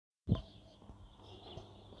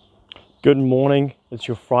Good morning, it's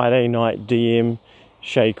your Friday night DM,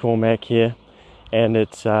 Shay Cormack here, and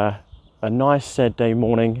it's a nice Saturday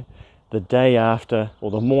morning, the day after,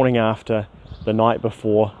 or the morning after, the night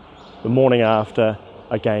before, the morning after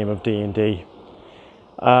a game of D&D.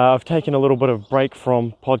 I've taken a little bit of break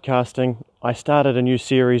from podcasting. I started a new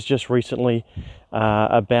series just recently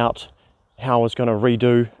about how I was going to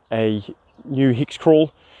redo a new hex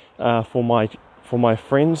crawl for my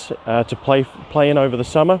friends to play in over the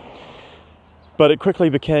summer. But it quickly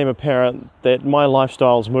became apparent that my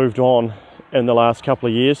lifestyle's moved on in the last couple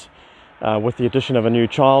of years with the addition of a new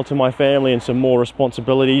child to my family and some more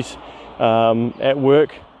responsibilities at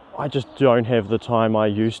work. I just don't have the time I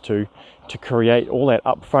used to create all that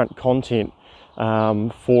upfront content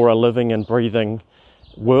for a living and breathing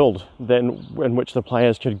world in which the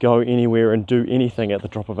players could go anywhere and do anything at the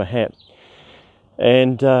drop of a hat.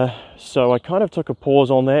 And so I kind of took a pause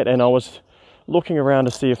on that, and I was looking around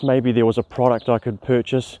to see if maybe there was a product I could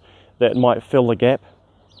purchase that might fill the gap.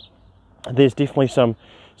 There's definitely some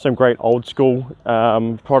great old school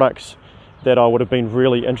products that I would have been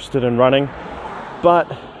really interested in running, but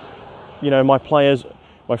my players,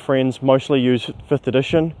 my friends mostly use 5th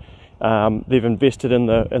edition. They've invested in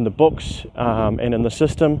the books and in the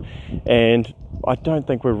system, and I don't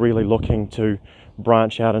think we're really looking to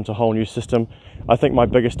branch out into a whole new system. I think my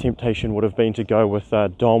biggest temptation would have been to go with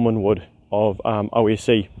Dolmenwood of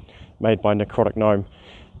OSE, made by Necrotic Gnome,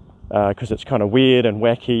 because it's kind of weird and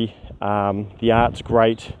wacky. The art's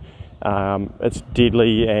great, it's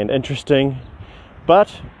deadly and interesting,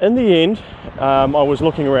 but in the end I was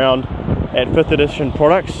looking around at 5th edition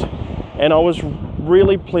products, and I was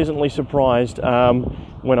really pleasantly surprised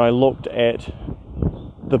when I looked at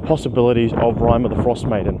the possibilities of Rime of the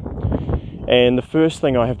Frostmaiden. And the first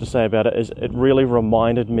thing I have to say about it is it really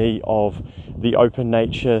reminded me of the open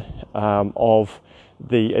nature of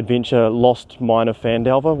the adventure Lost Mine of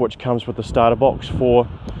Phandelver, which comes with the starter box for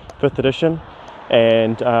 5th edition,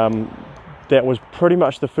 and that was pretty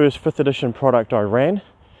much the first 5th edition product I ran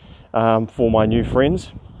for my new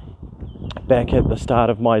friends back at the start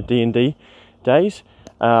of my D&D days,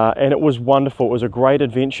 and it was wonderful. It was a great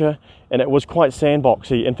adventure, and it was quite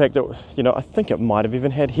sandboxy. In fact, I think it might have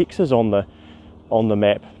even had hexes on the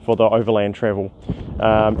map for the overland travel,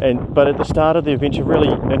 but at the start of the adventure, really,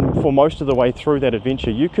 and for most of the way through that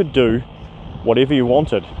adventure, you could do whatever you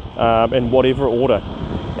wanted in whatever order.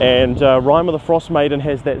 And Rime of the Frostmaiden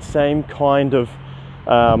has that same kind of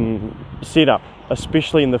setup,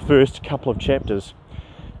 especially in the first couple of chapters.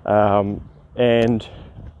 And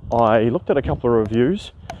I looked at a couple of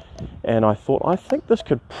reviews, and I thought, I think this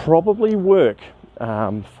could probably work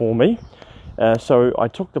for me. So I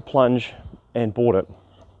took the plunge and bought it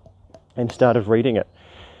and started reading it.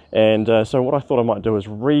 And so what I thought I might do is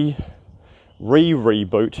reboot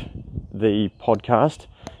the podcast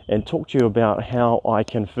and talk to you about how I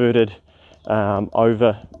converted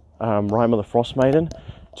over Rime of the Frostmaiden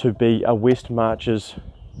to be a West Marches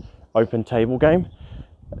open table game.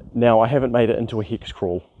 Now, I haven't made it into a hex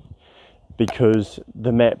crawl because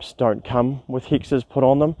the maps don't come with hexes put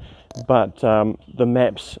on them, but the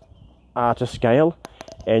maps are to scale,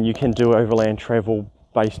 and you can do overland travel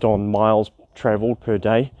based on miles traveled per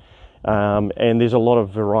day, and there's a lot of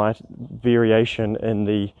variation in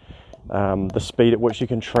the speed at which you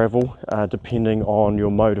can travel depending on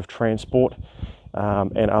your mode of transport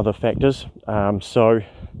and other factors. So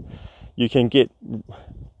you can get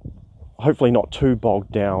hopefully not too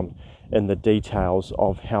bogged down in the details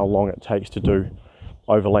of how long it takes to do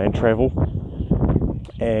overland travel,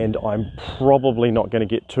 and I'm probably not going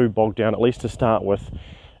to get too bogged down, at least to start with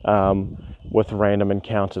random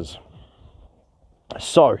encounters.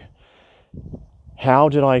 So, how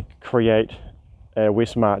did I create a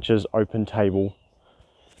West Marches open table?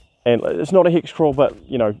 And it's not a hex crawl, but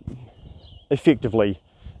effectively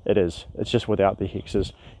it is. It's just without the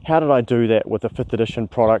hexes. How did I do that with a 5th edition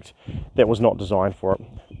product that was not designed for it?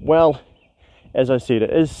 Well, as I said, it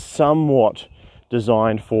is somewhat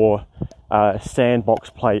designed for sandbox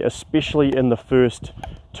play, especially in the first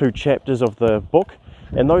 2 chapters of the book.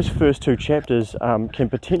 And those first 2 chapters can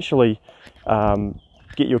potentially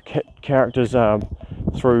get your characters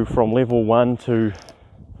through from level 1 to,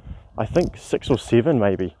 I think, 6 or 7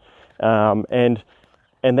 maybe. And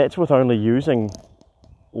that's with only using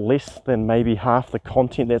less than maybe half the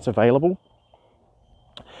content that's available.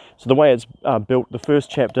 So the way it's built, the first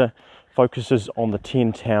chapter focuses on the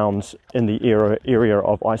 10 towns in the area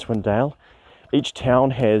of Icewind Dale. Each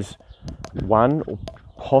town has one, or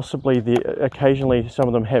possibly occasionally some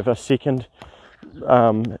of them have a second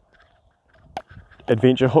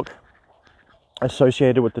adventure hook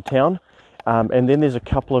associated with the town, And then there's a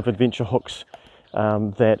couple of adventure hooks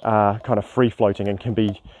that are kind of free floating and can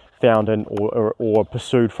be found in or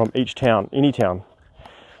pursued from each town, any town.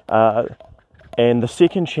 And the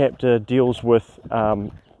second chapter deals with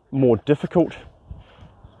more difficult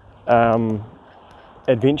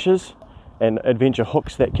adventures and adventure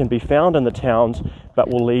hooks that can be found in the towns, but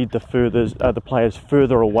will lead the players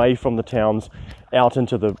further away from the towns, out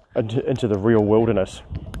into the real wilderness.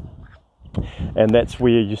 And that's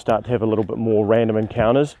where you start to have a little bit more random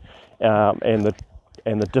encounters, and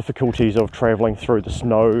the difficulties of travelling through the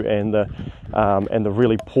snow and the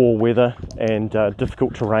really poor weather and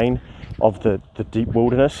difficult terrain of the deep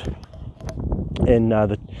wilderness in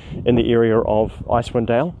the area of Icewind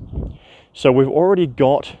Dale. So we've already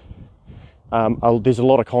got there's a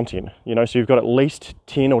lot of content, so you've got at least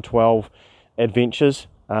 10 or 12 adventures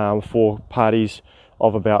for parties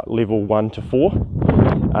of about level 1 to 4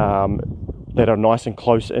 that are nice and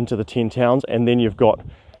close into the 10 towns, and then you've got,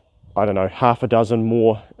 I don't know, half a dozen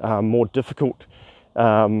more difficult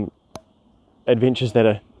adventures that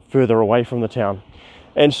are further away from the town.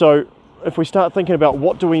 And so if we start thinking about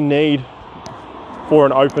what do we need for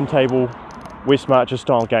an open table West Marches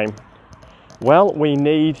style game, well, we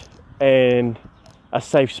need a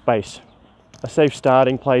safe space, a safe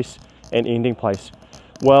starting place and ending place.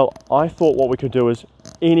 Well, I thought what we could do is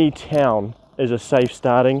any town is a safe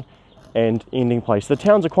starting and ending place. The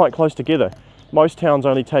towns are quite close together. Most towns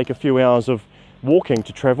only take a few hours of walking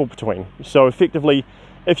to travel between. So effectively,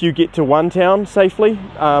 if you get to one town safely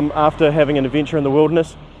after having an adventure in the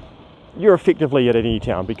wilderness, you're effectively at any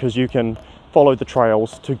town because you can follow the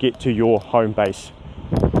trails to get to your home base.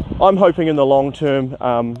 I'm hoping in the long term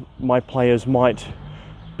my players might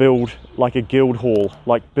build like a guild hall,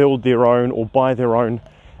 like build their own or buy their own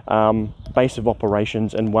base of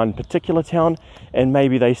operations in one particular town, and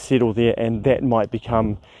maybe they settle there and that might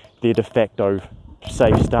become their de facto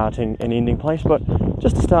safe starting and ending place. But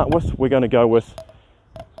just to start with, we're going to go with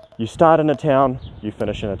you start in a town, you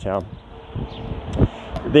finish in a town.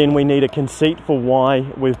 Then we need a conceit for why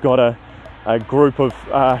we've got a group of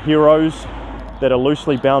heroes that are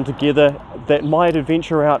loosely bound together that might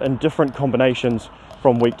adventure out in different combinations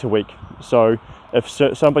from week to week. So if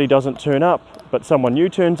somebody doesn't turn up but someone new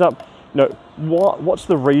turns up, what's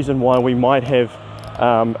the reason why we might have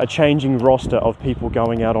a changing roster of people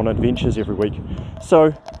going out on adventures every week?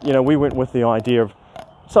 So we went with the idea of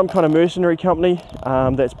some kind of mercenary company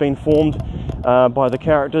that's been formed by the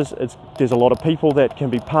characters. There's a lot of people that can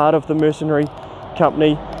be part of the mercenary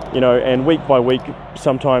company, and week by week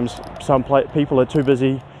sometimes some people are too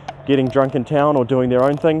busy getting drunk in town or doing their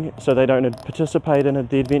own thing, so they don't participate in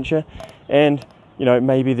the adventure. And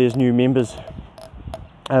maybe there's new members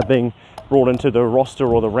being brought into the roster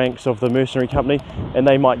or the ranks of the mercenary company, and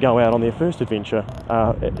they might go out on their first adventure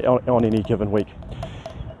on any given week.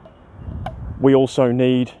 We also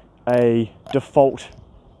need a default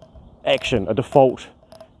action, a default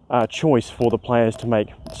choice for the players to make.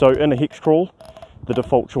 So in a hex crawl, the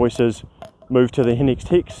default choice is move to the next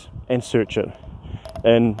hex and search it.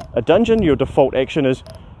 In a dungeon, your default action is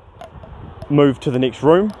move to the next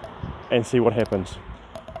room and see what happens.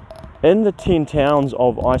 In the 10 towns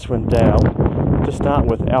of Icewind Dale, to start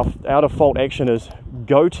with, our default action is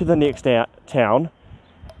go to the next town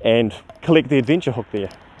and collect the adventure hook there.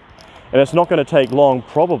 And it's not going to take long,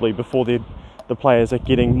 probably, before the players are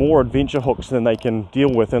getting more adventure hooks than they can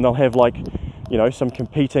deal with, and they'll have some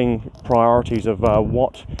competing priorities of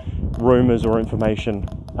what rumours or information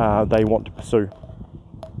they want to pursue.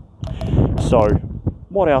 So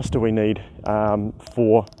what else do we need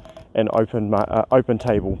for an open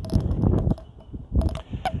table?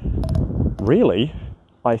 Really,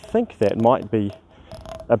 I think that might be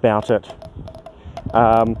about it.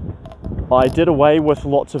 I did away with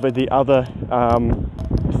lots of the other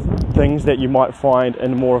things that you might find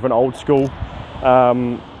in more of an old school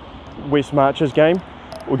West Marches game.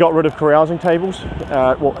 We got rid of carousing tables.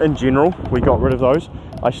 In general, we got rid of those.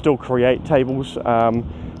 I still create tables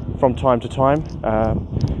from time to time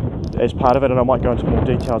as part of it, and I might go into more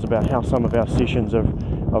details about how some of our sessions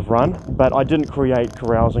have run, but I didn't create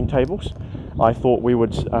carousing tables. I thought we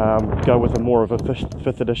would go with more of a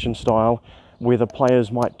 5th edition style where the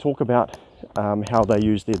players might talk about how they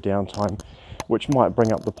use their downtime, which might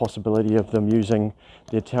bring up the possibility of them using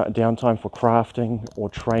their downtime for crafting or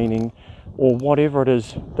training or whatever it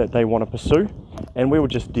is that they want to pursue. And we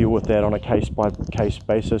would just deal with that on a case-by-case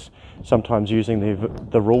basis, sometimes using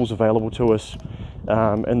the rules available to us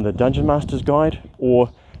in the Dungeon Master's Guide,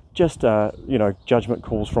 or just judgment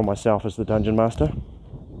calls from myself as the Dungeon Master.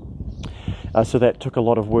 So that took a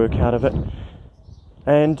lot of work out of it.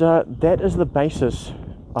 And that is the basis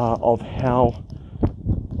of how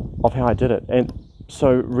I did it. And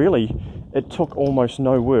so really, it took almost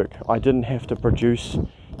no work. I didn't have to produce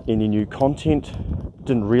any new content,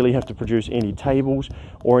 didn't really have to produce any tables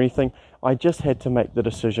or anything. I just had to make the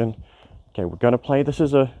decision, okay, we're going to play this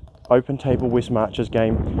as a open table West Marches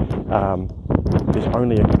game. There's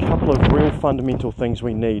only a couple of real fundamental things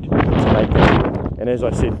we need to make this work. And as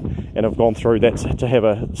I said, and I've gone through, that's to have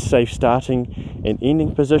a safe starting and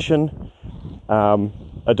ending position,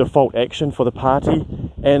 a default action for the party,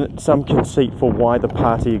 and some conceit for why the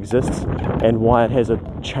party exists and why it has a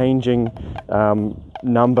changing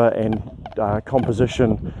number and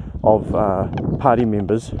composition of party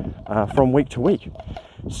members from week to week.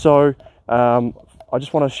 So I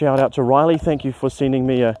just want to shout out to Riley. Thank you for sending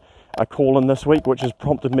me a call in this week, which has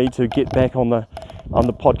prompted me to get back on the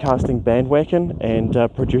podcasting bandwagon and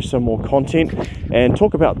produce some more content and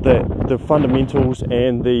talk about the fundamentals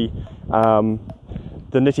and the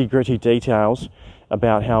nitty-gritty details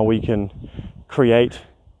about how we can create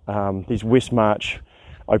these West March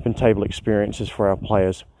open table experiences for our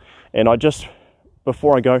players. And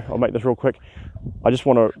before I go, I'll make this real quick. I just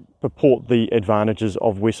want to purport the advantages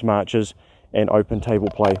of West Marches and open table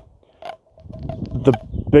play. The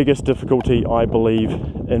biggest difficulty, I believe,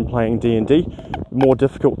 in playing D&D, more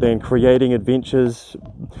difficult than creating adventures,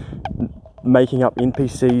 making up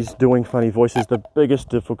NPCs, doing funny voices, the biggest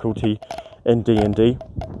difficulty in D&D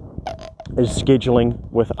is scheduling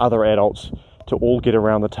with other adults to all get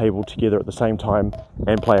around the table together at the same time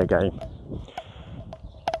and play a game.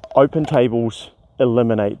 Open tables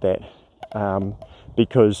eliminate that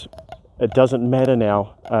because it doesn't matter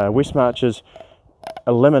now. West Marches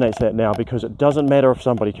eliminates that now because it doesn't matter if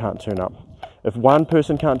somebody can't turn up. If one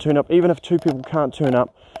person can't turn up, even if two people can't turn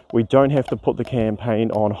up, we don't have to put the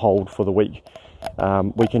campaign on hold for the week.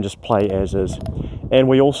 We can just play as is. And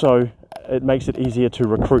it makes it easier to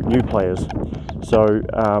recruit new players. So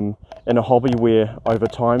in a hobby where over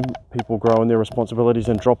time people grow in their responsibilities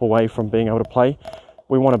and drop away from being able to play,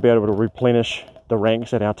 we want to be able to replenish the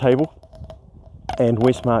ranks at our table. And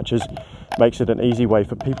West Marches makes it an easy way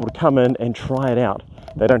for people to come in and try it out.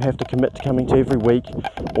 They don't have to commit to coming to every week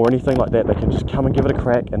or anything like that. They can just come and give it a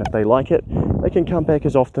crack, and if they like it, they can come back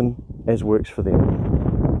as often as works for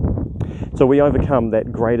them. So we overcome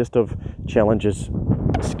that greatest of challenges,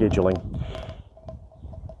 scheduling.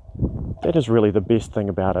 That is really the best thing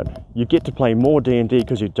about it. You get to play more D&D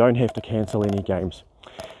because you don't have to cancel any games.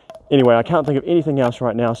 Anyway, I can't think of anything else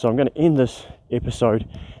right now, so I'm going to end this episode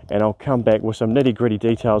and I'll come back with some nitty-gritty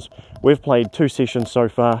details. We've played 2 sessions so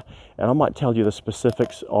far, and I might tell you the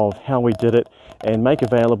specifics of how we did it and make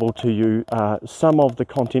available to you some of the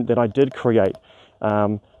content that I did create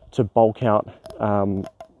to bulk out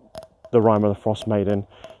the Rime of the Frost Maiden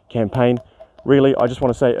campaign. Really, I just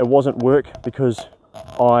want to say it wasn't work because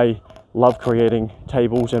I love creating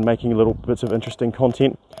tables and making little bits of interesting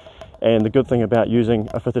content. And the good thing about using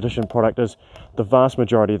a 5th edition product is the vast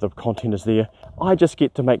majority of the content is there. I just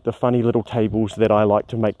get to make the funny little tables that I like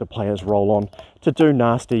to make the players roll on to do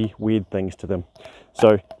nasty, weird things to them.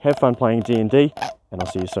 So have fun playing D&D, and I'll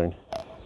see you soon.